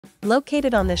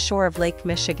Located on the shore of Lake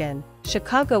Michigan,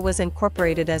 Chicago was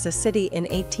incorporated as a city in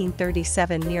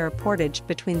 1837 near a portage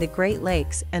between the Great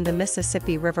Lakes and the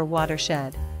Mississippi River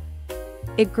watershed.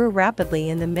 It grew rapidly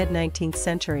in the mid-19th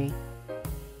century.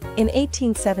 In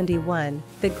 1871,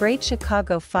 the Great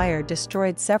Chicago Fire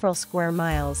destroyed several square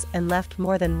miles and left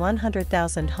more than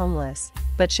 100,000 homeless,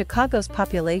 but Chicago's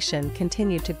population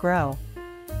continued to grow.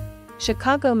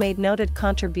 Chicago made noted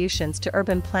contributions to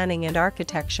urban planning and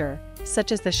architecture,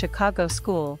 such as the Chicago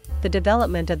School, the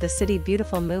development of the City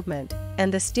Beautiful movement,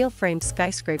 and the steel-framed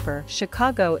skyscraper.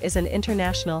 Chicago is an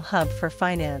international hub for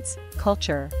finance,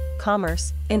 culture,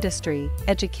 commerce, industry,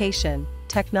 education,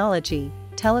 technology,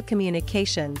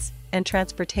 telecommunications, and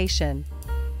transportation.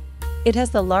 It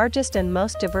has the largest and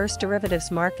most diverse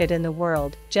derivatives market in the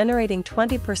world, generating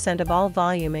 20% of all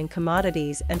volume in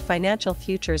commodities and financial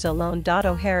futures alone.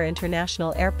 O'Hare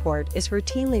International Airport is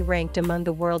routinely ranked among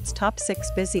the world's top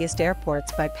 6 busiest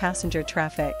airports by passenger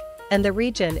traffic, and the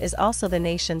region is also the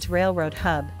nation's railroad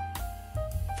hub.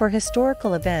 For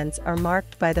historical events are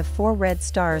marked by the 4 red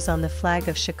stars on the flag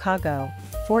of Chicago,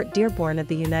 Fort Dearborn of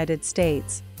the United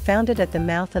States, founded at the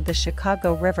mouth of the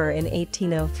Chicago River in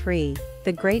 1803,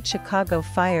 the Great Chicago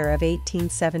Fire of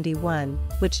 1871,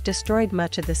 which destroyed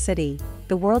much of the city,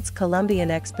 the World's Columbian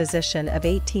Exposition of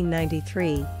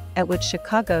 1893, at which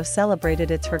Chicago celebrated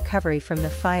its recovery from the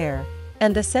fire,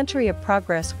 and the Century of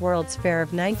Progress World's Fair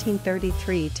of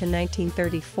 1933 to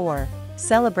 1934,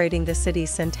 celebrating the city's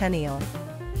centennial.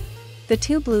 The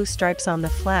 2 blue stripes on the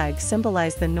flag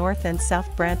symbolize the north and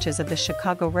south branches of the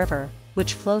Chicago River,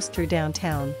 which flows through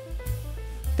downtown.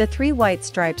 The 3 white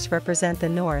stripes represent the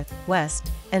north,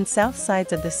 west, and south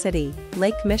sides of the city.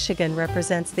 Lake Michigan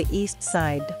represents the east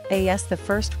side. As the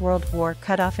First World War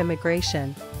cut off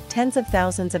immigration, tens of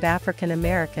thousands of African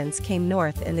Americans came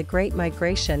north in the Great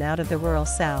Migration out of the rural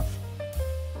South.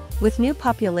 With new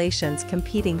populations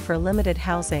competing for limited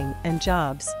housing and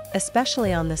jobs,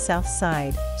 especially on the south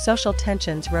side, social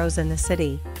tensions rose in the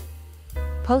city.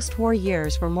 Post-war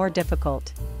years were more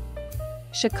difficult.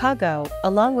 Chicago,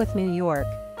 along with New York,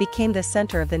 became the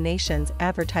center of the nation's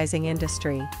advertising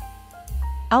industry.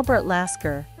 Albert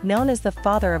Lasker, known as the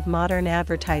father of modern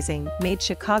advertising, made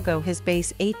Chicago his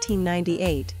base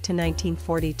 1898 to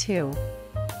 1942.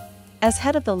 As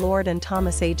head of the Lord and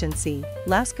Thomas Agency,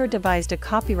 Lasker devised a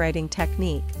copywriting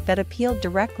technique that appealed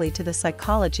directly to the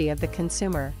psychology of the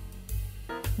consumer.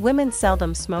 Women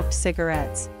seldom smoked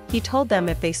cigarettes. He told them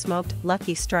if they smoked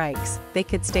Lucky Strikes, they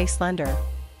could stay slender.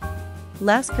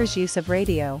 Lasker's use of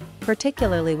radio,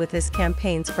 particularly with his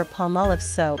campaigns for Palmolive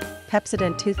soap,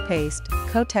 Pepsodent toothpaste,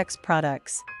 Kotex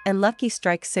products, and Lucky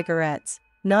Strike cigarettes,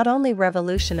 not only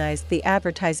revolutionized the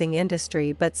advertising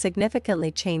industry but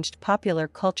significantly changed popular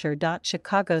culture.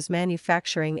 Chicago's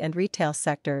manufacturing and retail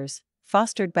sectors,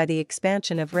 fostered by the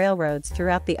expansion of railroads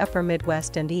throughout the upper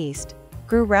Midwest and East,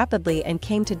 grew rapidly and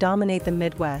came to dominate the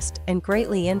Midwest and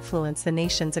greatly influence the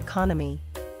nation's economy.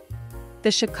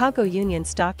 The Chicago Union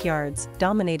Stockyards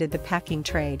dominated the packing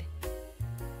trade.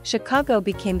 Chicago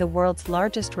became the world's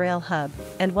largest rail hub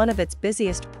and one of its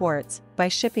busiest ports by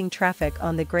shipping traffic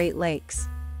on the Great Lakes.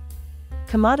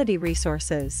 Commodity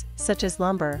resources, such as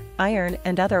lumber, iron,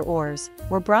 and other ores,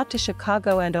 were brought to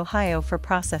Chicago and Ohio for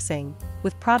processing,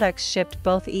 with products shipped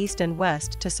both east and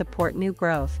west to support new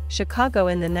growth. Chicago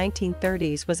in the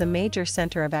 1930s was a major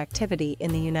center of activity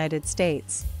in the United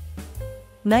States.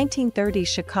 1930s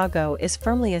Chicago is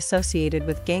firmly associated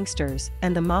with gangsters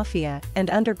and the mafia and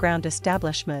underground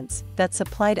establishments that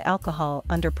supplied alcohol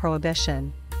under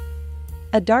Prohibition.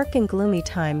 A dark and gloomy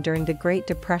time during the Great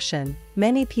Depression,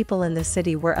 many people in the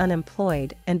city were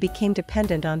unemployed and became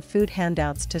dependent on food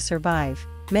handouts to survive.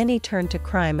 Many turned to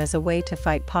crime as a way to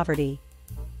fight poverty.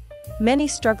 Many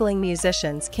struggling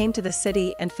musicians came to the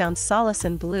city and found solace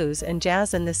in blues and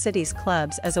jazz in the city's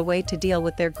clubs as a way to deal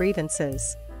with their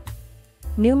grievances.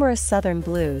 Numerous Southern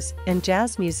blues and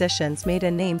jazz musicians made a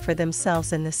name for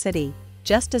themselves in the city,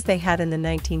 just as they had in the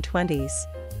 1920s.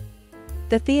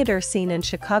 The theater scene in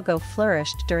Chicago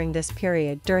flourished during this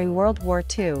period. During World War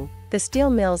II, the steel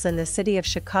mills in the city of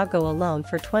Chicago alone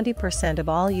for 20% of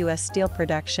all U.S. steel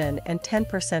production and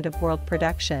 10% of world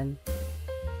production.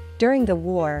 During the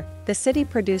war, the city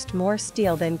produced more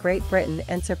steel than Great Britain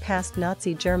and surpassed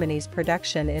Nazi Germany's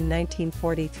production in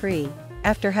 1943.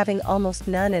 After having almost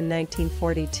none in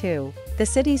 1942, the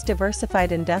city's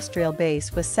diversified industrial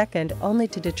base was second only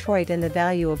to Detroit in the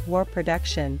value of war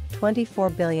production,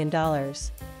 $24 billion.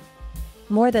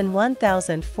 More than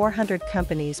 1,400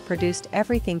 companies produced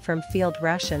everything from field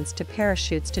rations to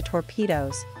parachutes to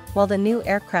torpedoes, while the new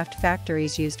aircraft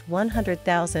factories used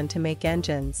 100,000 to make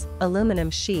engines, aluminum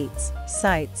sheets,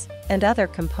 sights, and other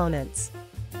components.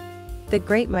 The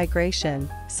Great Migration,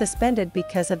 suspended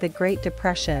because of the Great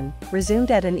Depression, resumed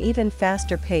at an even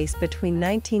faster pace between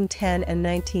 1910 and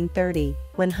 1930,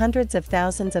 when hundreds of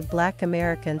thousands of Black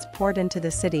Americans poured into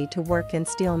the city to work in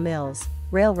steel mills,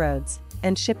 railroads,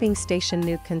 and shipping station.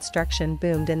 New construction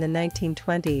boomed in the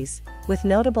 1920s, with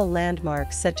notable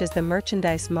landmarks such as the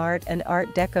Merchandise Mart and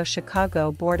Art Deco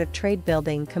Chicago Board of Trade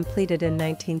building completed in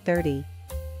 1930.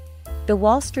 The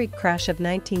Wall Street crash of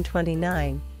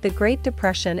 1929, the Great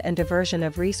Depression and diversion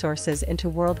of resources into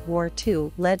World War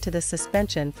II led to the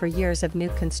suspension for years of new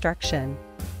construction.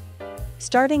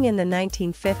 Starting in the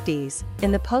 1950s,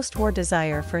 in the post-war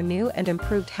desire for new and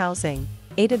improved housing,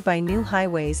 aided by new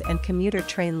highways and commuter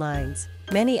train lines,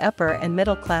 many upper and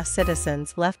middle-class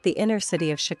citizens left the inner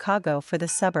city of Chicago for the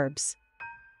suburbs.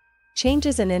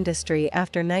 Changes in industry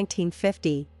after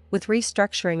 1950, with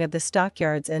restructuring of the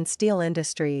stockyards and steel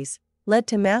industries, led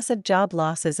to massive job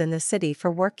losses in the city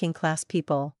for working-class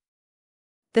people.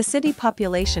 The city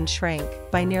population shrank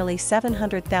by nearly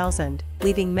 700,000,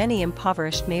 leaving many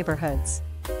impoverished neighborhoods.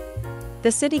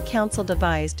 The City Council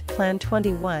devised Plan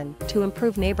 21 to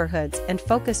improve neighborhoods and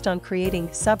focused on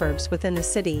creating suburbs within the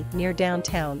city near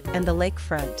downtown and the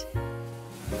lakefront.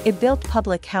 It built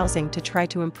public housing to try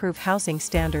to improve housing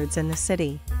standards in the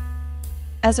city.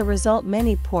 As a result,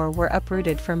 many poor were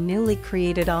uprooted from newly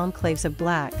created enclaves of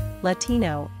Black,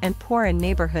 Latino, and poor in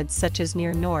neighborhoods such as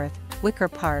near North, Wicker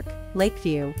Park,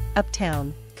 Lakeview,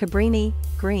 Uptown, Cabrini,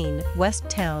 Green, West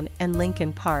Town, and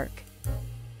Lincoln Park.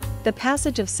 The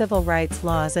passage of civil rights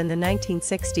laws in the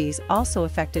 1960s also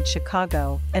affected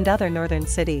Chicago and other northern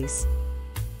cities.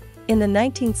 In the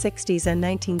 1960s and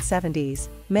 1970s,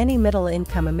 many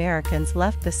middle-income Americans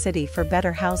left the city for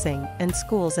better housing and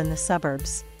schools in the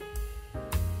suburbs.